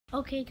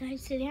Okay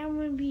guys, today I'm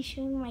going to be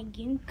showing my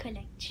game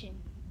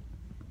collection.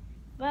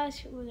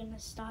 First, we're going to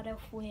start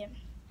off with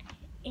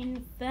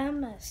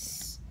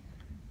Infamous.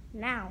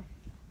 Now,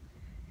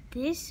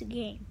 this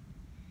game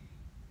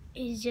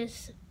is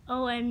just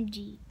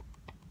OMG.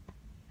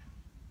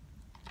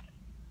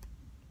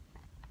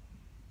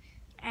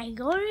 I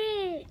got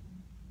it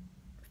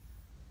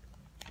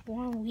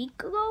 1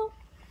 week ago.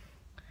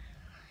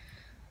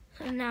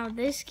 So now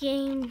this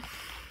game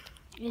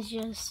is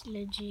just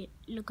legit.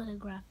 Look at the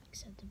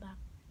graphics at the back.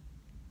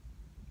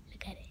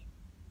 Look at it.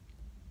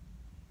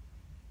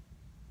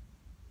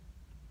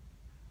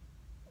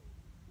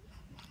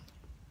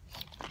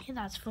 Okay,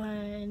 that's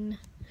fun.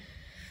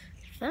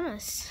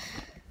 Infamous.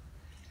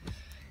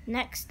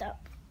 Next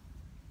up,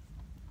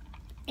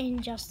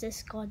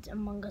 Injustice: Gods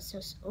Among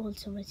Us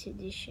Ultimate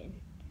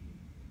Edition.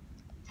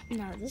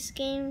 Now this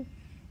game,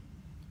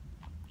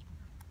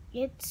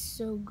 it's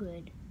so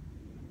good.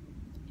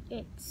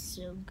 It's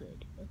so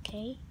good,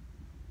 okay?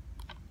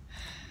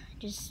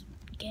 Just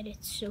get it,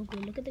 so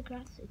good. Look at the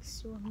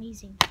graphics, so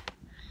amazing.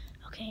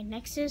 Okay,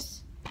 next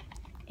is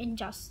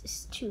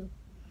Injustice 2.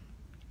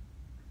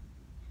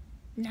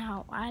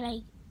 Now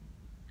I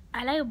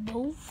like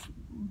both,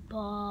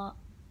 but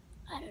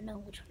I don't know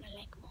which one I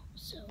like more.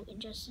 So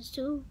Injustice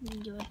 2,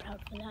 you're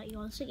proud for that.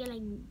 You also get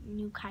like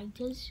new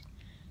characters.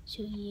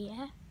 So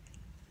yeah.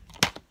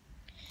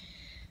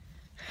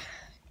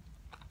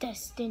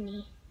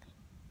 Destiny.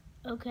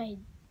 Okay,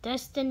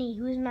 Destiny,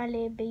 who's my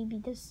little baby?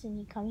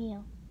 Destiny, come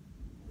here.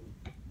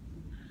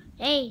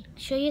 Hey,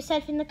 show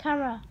yourself in the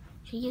camera.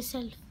 Show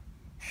yourself.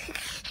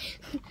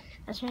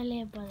 That's my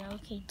little brother.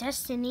 Okay,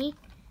 Destiny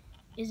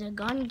is a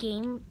gun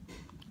game.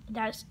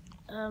 That's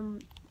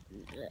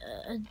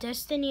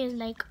Destiny is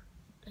like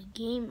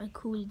a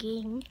cool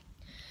game.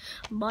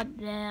 But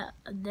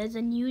there's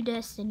a new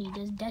Destiny.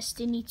 There's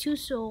Destiny 2.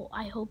 So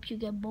I hope you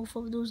get both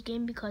of those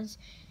games because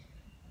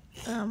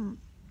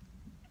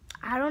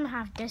I don't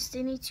have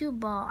Destiny 2,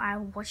 but I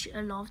watch it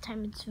a lot of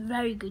time. It's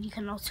very good. You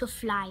can also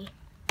fly.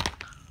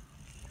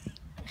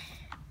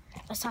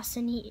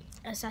 Assassin's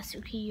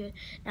Creed.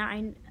 Now,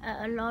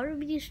 a lot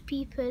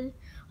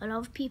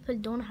of people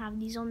don't have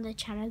these on their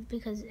channels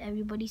because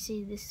everybody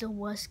says this is the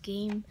worst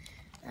game,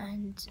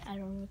 and I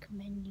don't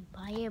recommend you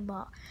buy it.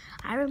 But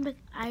I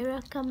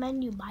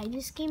recommend you buy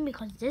this game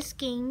because this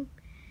game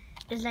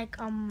is like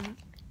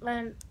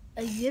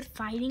a good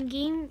fighting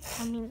game.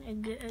 I mean,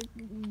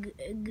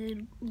 a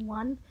good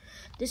one.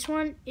 This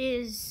game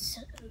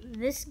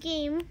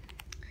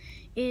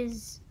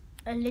is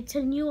a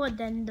little newer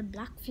than the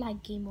Black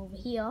Flag game over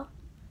here.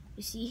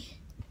 You see,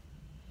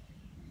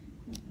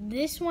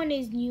 this one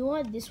is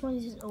newer. This one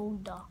is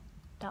older.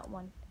 That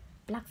one,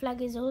 Black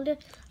Flag is older,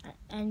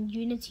 and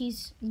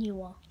Unity's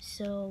newer.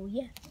 So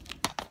yeah,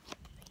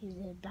 here's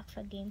a Black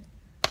Flag game.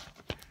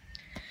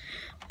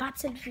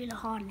 Battlefield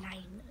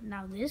Hardline.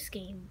 Now this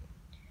game,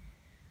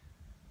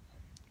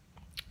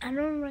 I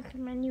don't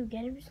recommend you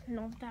get it. It's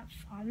not that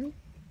fun.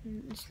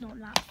 It's not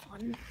that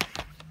fun.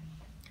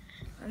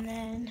 And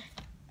then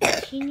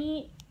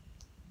Teeny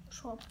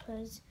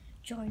Troopers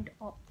Joint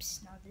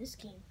Ops. Now this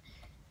game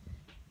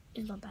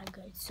is not that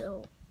good.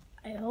 So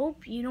I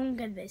hope you don't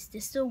get this.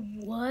 This is the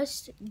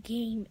worst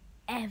game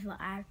ever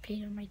I've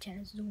played on my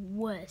channel. It's the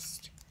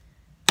worst.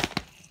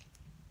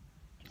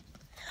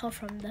 So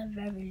from the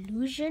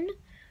Revolution.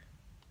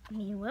 I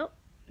mean, well,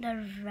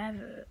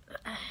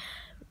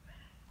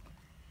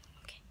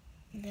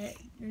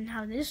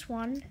 now this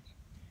one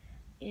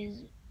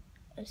is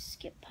a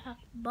skip pack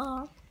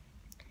bar.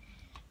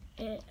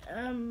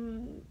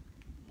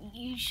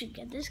 You should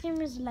get this game.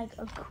 Is like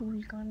a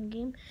cool gun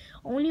game.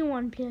 Only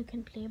one player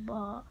can play,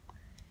 but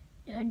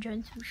you can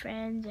join some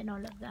friends and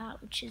all of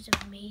that, which is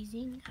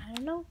amazing. I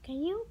don't know,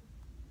 can you?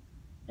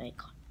 No, you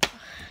can't.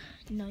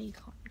 No, you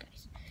can't,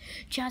 guys.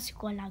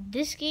 Jurassic World. Now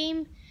this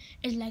game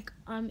is like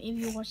if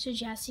you watch the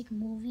Jurassic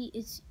movie,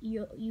 it's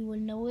you will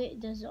know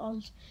it. There's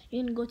all,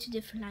 you can go to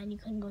different line. You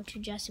can go to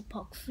Jurassic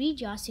Park 3,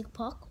 Jurassic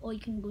Park, or you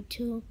can go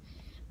to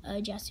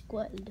Jurassic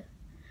World.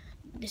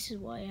 This is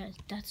why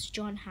that's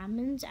John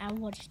Hammond's. I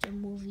watched the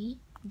movie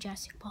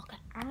Jurassic Park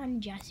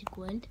and Jurassic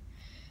World,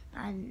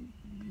 and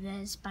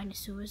there's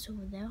Spinosaurus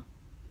over there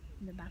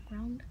in the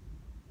background.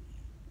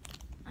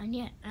 And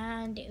yeah,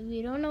 and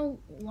we don't know,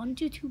 1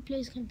 to 2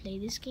 players can play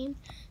this game.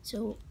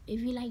 So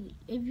if you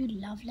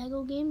love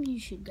Lego games, you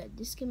should get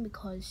this game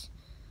because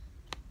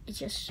it's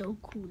just so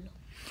cool.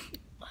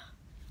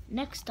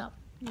 Next up,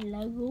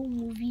 Lego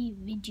Movie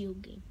video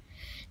game.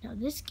 Now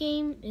this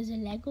game is a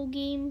Lego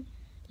game,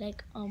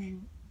 like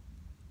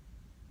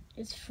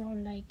it's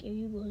from like if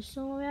you go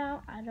somewhere,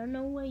 I don't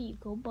know where you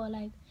go, but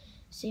like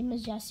same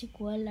as Jurassic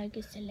World, like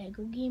it's a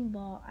Lego game,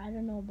 but I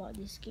don't know about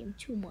this game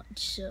too much,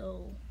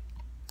 so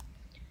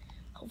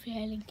hopefully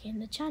I link in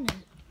the channel.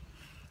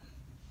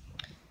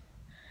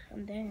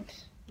 And then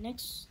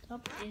next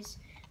up is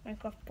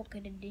Minecraft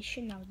Pocket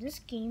Edition. Now this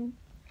game,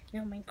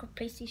 Minecraft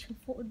PlayStation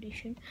 4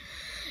 Edition.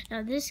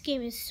 Now this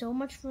game is so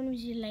much fun.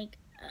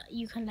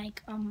 You can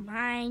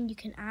mine, you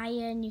can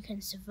iron, you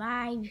can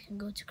survive, you can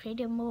go to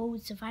creative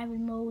mode, survival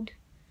mode.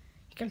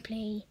 You can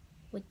play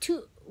with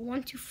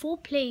 1 to 4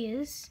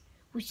 players,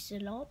 which is a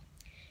lot.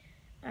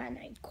 And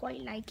I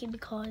quite like it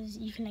because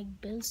you can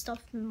like build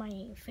stuff.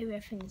 My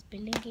favorite thing is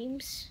building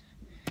games.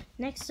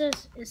 Next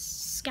is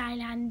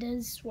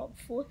Skylanders Swap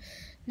Force.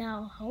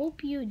 Now, I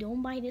hope you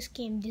don't buy this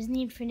game.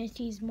 Disney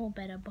Infinity is more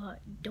better, but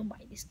don't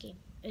buy this game.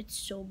 It's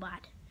so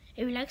bad.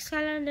 If you like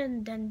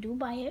Skylanders, then do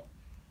buy it.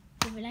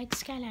 If you like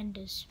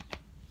Skylanders.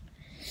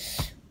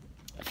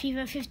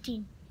 FIFA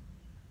 15.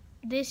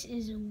 This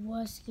is the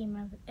worst game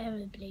I've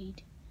ever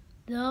played.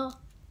 The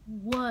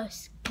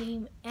worst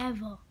game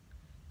ever.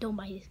 Don't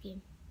buy this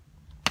game.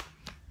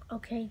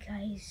 Okay,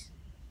 guys.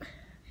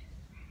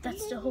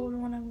 That's the whole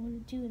one I'm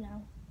going to do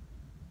now.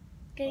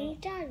 Can you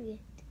target?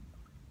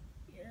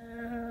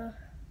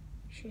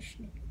 Shush.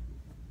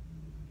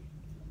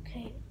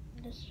 Okay,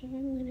 that's what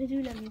I'm going to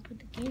do. Let me put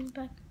the game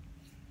back.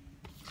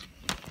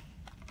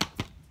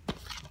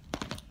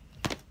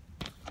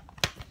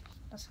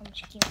 That's how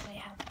much games I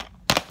have.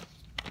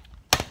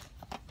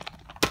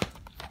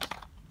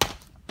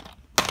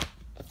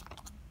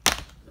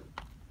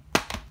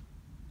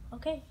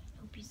 Okay,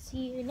 hope you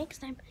see you next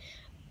time.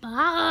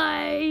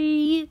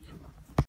 Bye.